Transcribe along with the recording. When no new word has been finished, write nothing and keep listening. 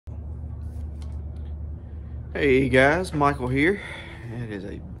Hey guys, Michael here. It is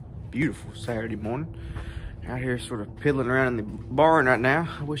a beautiful Saturday morning. Out here sort of piddling around in the barn right now.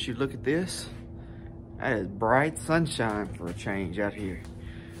 I wish you'd look at this. That is bright sunshine for a change out here.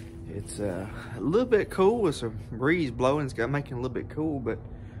 It's a little bit cool with some breeze blowing. It's making it a little bit cool, but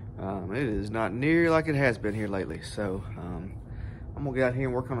it is not near like it has been here lately. So I'm gonna get out here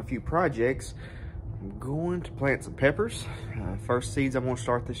and work on a few projects. I'm going to plant some peppers. First seeds I'm gonna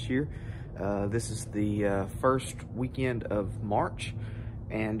start this year. This is the first weekend of March,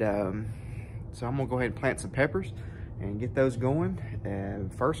 and so I'm gonna go ahead and plant some peppers and get those going.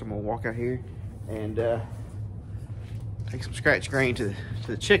 And first I'm gonna walk out here and take some scratch grain to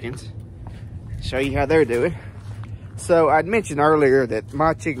the chickens, show you how they're doing. So I'd mentioned earlier that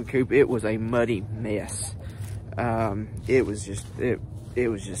my chicken coop, it was a muddy mess. It was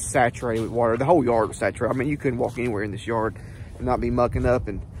just saturated with water. The whole yard was saturated. I mean, you couldn't walk anywhere in this yard and not be mucking up,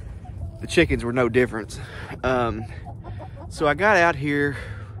 and the chickens were no different. So I got out here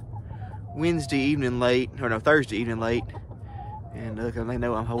Thursday evening late, and look, they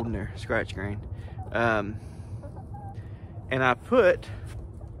know I'm holding their scratch grain. And I put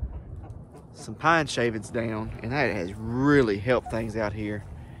some pine shavings down, and that has really helped things out here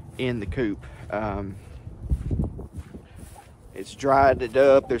in the coop. It's dried it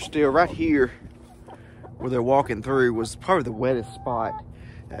up. They're still right here where they're walking through was probably the wettest spot.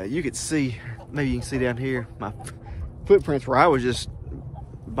 You could see, maybe you can see down here, my footprints where I was just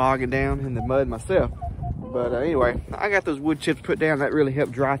bogging down in the mud myself. But anyway, I got those wood chips put down. That really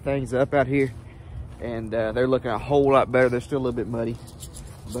helped dry things up out here. And they're looking a whole lot better. They're still a little bit muddy,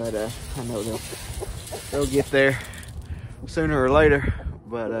 but I know they'll get there sooner or later.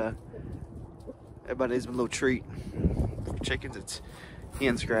 But everybody needs a little treat. For chickens, it's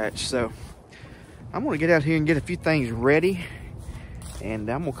hen scratch. So I'm gonna get out here and get a few things ready. And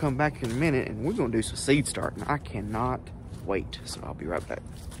I'm gonna come back in a minute and we're gonna do some seed starting. I cannot wait, so I'll be right back.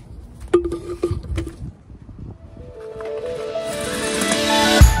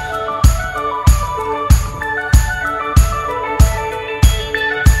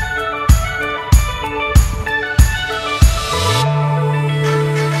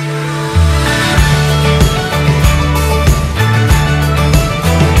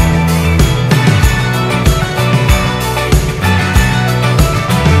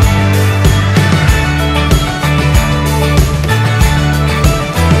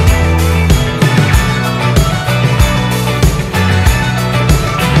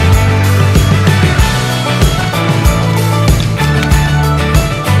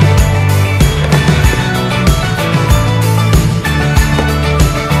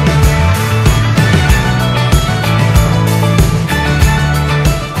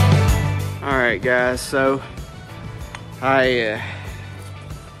 Guys, so I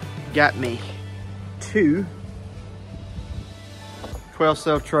got me two 12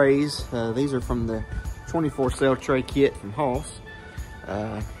 cell trays. These are from the 24 cell tray kit from Hoss.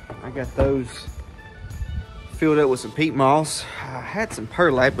 I got those filled up with some peat moss. I had some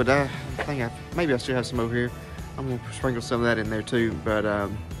perlite, but I think maybe I still have some over here. I'm gonna sprinkle some of that in there too, but I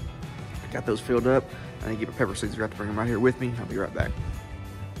got those filled up. I need to get my pepper seeds. I got to bring them right here with me. I'll be right back.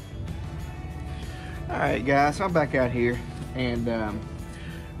 All right, guys, so I'm back out here, and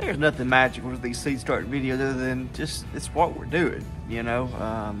there's nothing magical with these seed starting videos other than just it's what we're doing, you know.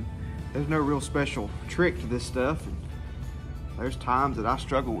 There's no real special trick to this stuff. And there's times that I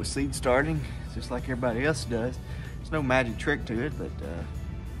struggle with seed starting, just like everybody else does. There's no magic trick to it, but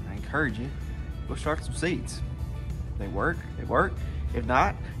I encourage you, go start some seeds. If they work, they work. If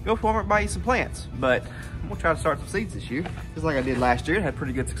not, go to Walmart and buy you some plants. But I'm gonna try to start some seeds this year, just like I did last year. I had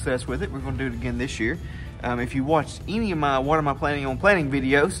pretty good success with it. We're gonna do it again this year. If you watched any of my What Am I Planning on Planting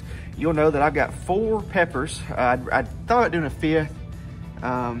videos, you'll know that I've got 4 peppers. I thought about doing a 5th,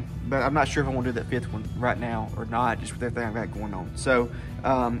 but I'm not sure if I want to do that 5th one right now or not, just with everything I've got going on. So,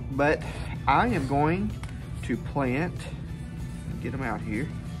 but I am going to plant, get them out here.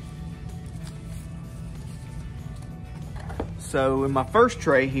 So in my first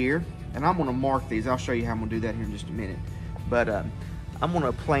tray here, and I'm gonna mark these, I'll show you how I'm gonna do that here in just a minute. But I'm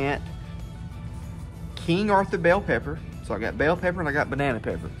gonna plant King Arthur bell pepper. So I got bell pepper and I got banana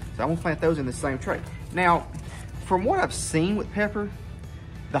pepper. So I'm gonna plant those in the same tray. Now, from what I've seen with pepper,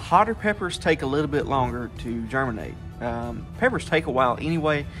 the hotter peppers take a little bit longer to germinate. Peppers take a while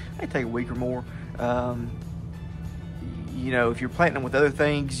anyway. They take a week or more. you know, if you're planting them with other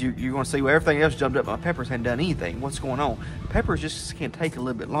things, you're going to see, well, everything else jumped up. My peppers hadn't done anything. What's going on? Peppers just can take a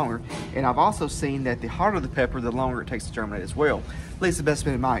little bit longer. And I've also seen that the harder the pepper, the longer it takes to germinate as well. At least the best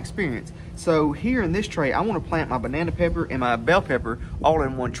been in my experience. So here in this tray, I want to plant my banana pepper and my bell pepper all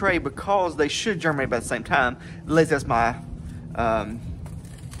in one tray because they should germinate by the same time. At least that's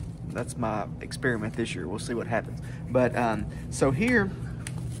my experiment this year. We'll see what happens. But so here,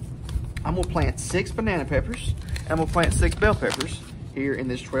 I'm gonna plant 6 banana peppers. I'm gonna plant 6 bell peppers here in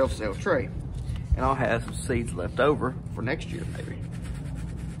this 12 cell tray. And I'll have some seeds left over for next year, maybe.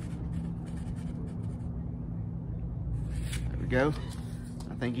 There we go.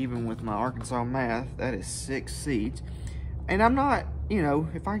 I think even with my Arkansas math, that is 6 seeds. And I'm not, you know,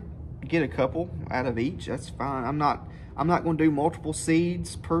 if I get a couple out of each, that's fine. I'm not gonna do multiple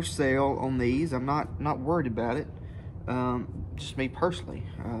seeds per cell on these. I'm not worried about it. Just me personally.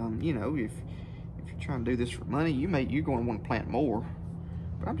 You know, if you're trying to do this for money, you're going to want to plant more.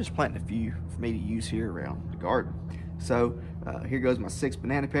 But I'm just planting a few for me to use here around the garden. So here goes my 6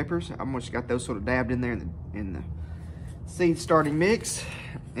 banana peppers. I'm just got those sort of dabbed in there in the seed starting mix,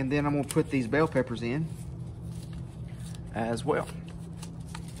 and then I'm gonna put these bell peppers in as well.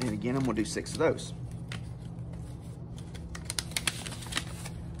 And again, I'm gonna do 6 of those.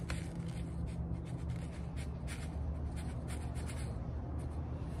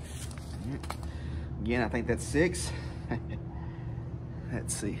 Again, I think that's 6.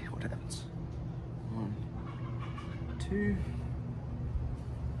 Let's see what happens. 1, 2,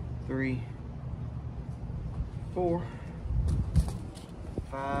 3, 4,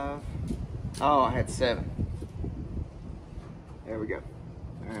 5. Oh, I had 7. There we go.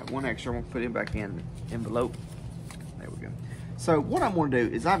 All right, 1 extra. I'm gonna put it back in the envelope. There we go. So what I'm gonna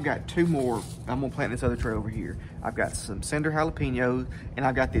do is I've got 2 more. I'm gonna plant this other tray over here. I've got some cinder jalapenos, and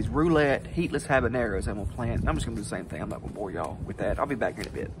I've got these roulette heatless habaneros I'm gonna plant. I'm just gonna do the same thing. I'm not gonna bore y'all with that. I'll be back in a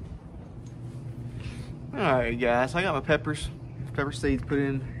bit. All right, guys, I got my pepper seeds put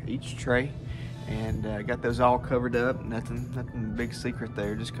in each tray, and got those all covered up. Nothing big secret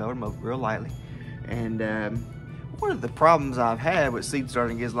there. Just cover them up real lightly. And one of the problems I've had with seed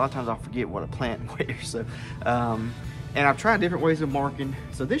starting is a lot of times I'll forget what I plant and where. So, and I've tried different ways of marking.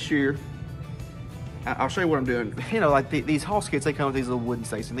 So this year, I'll show you what I'm doing. You know, like these Hall skits, they come with these little wooden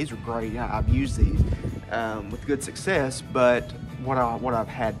stakes, and these are great. I've used these with good success. But what I've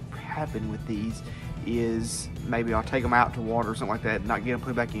had happen with these is maybe I'll take them out to water or something like that, not get them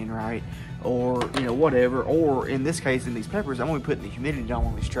put back in right, or you know, whatever. Or in this case, in these peppers, I'm only putting the humidity dome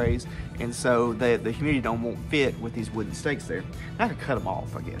on these trays, and so the humidity dome won't fit with these wooden stakes there. I could cut them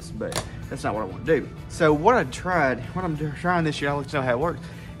off, I guess, but that's not what I want to do. So what I'm trying this year, I'll let you know how it works.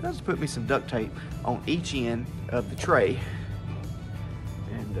 And I'll just put me some duct tape on each end of the tray,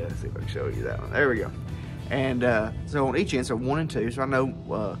 and see if I can show you that one. There we go. And so on each end, so 1 and 2. So I know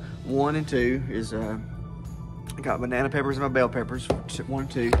 1 and 2 is I got banana peppers and my bell peppers, 1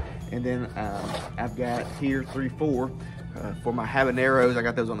 and 2, and then I've got here 3, 4 for my habaneros. I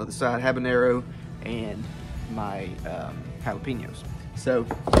got those on the other side, habanero and my jalapenos. So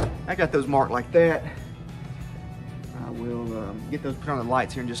I got those marked like that. I will get those put on the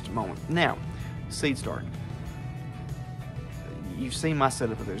lights here in just a moment. Now, seed starting. You've seen my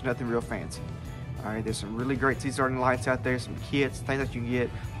setup, but there's nothing real fancy. All right, there's some really great seed starting lights out there, some kits, things that you can get.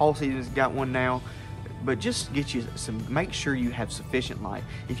 Hall Seed has got one now, but just get you some. Make sure you have sufficient light.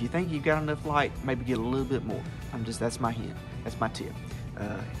 If you think you've got enough light, maybe get a little bit more. That's my hint. That's my tip.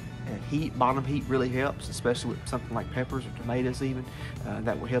 Bottom heat really helps, especially with something like peppers or tomatoes even.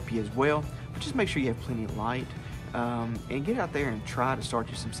 That will help you as well. But just make sure you have plenty of light, and get out there and try to start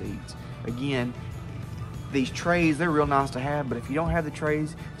you some seeds. Again, these trays, they're real nice to have, but if you don't have the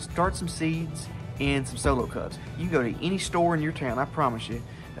trays, start some seeds and some solo cups. You can go to any store in your town, I promise you,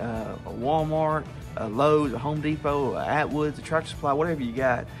 a Walmart, a Lowe's, a Home Depot, a Atwoods, a Tractor Supply, whatever you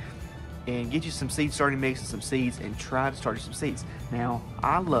got, and get you some seed starting mix and some seeds, and try to start you some seeds. Now,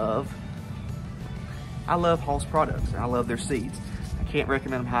 I love Hall's products. I love their seeds. I can't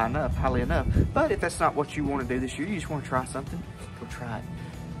recommend them highly enough. But if that's not what you want to do this year, you just want to try something, go try it.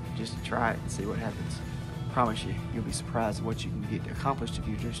 Just try it and see what happens. I promise you, you'll be surprised at what you can get accomplished if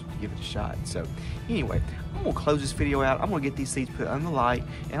you just give it a shot. So anyway, I'm gonna close this video out. I'm gonna get these seeds put on the light,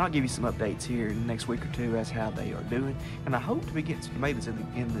 and I'll give you some updates here in the next week or 2 as how they are doing. And I hope to be getting some tomatoes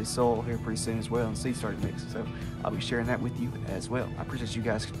in the soil here pretty soon as well, and seed starting mix. So I'll be sharing that with you as well. I appreciate you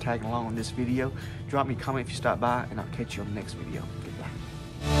guys tagging along on this video. Drop me a comment if you stop by, and I'll catch you on the next video.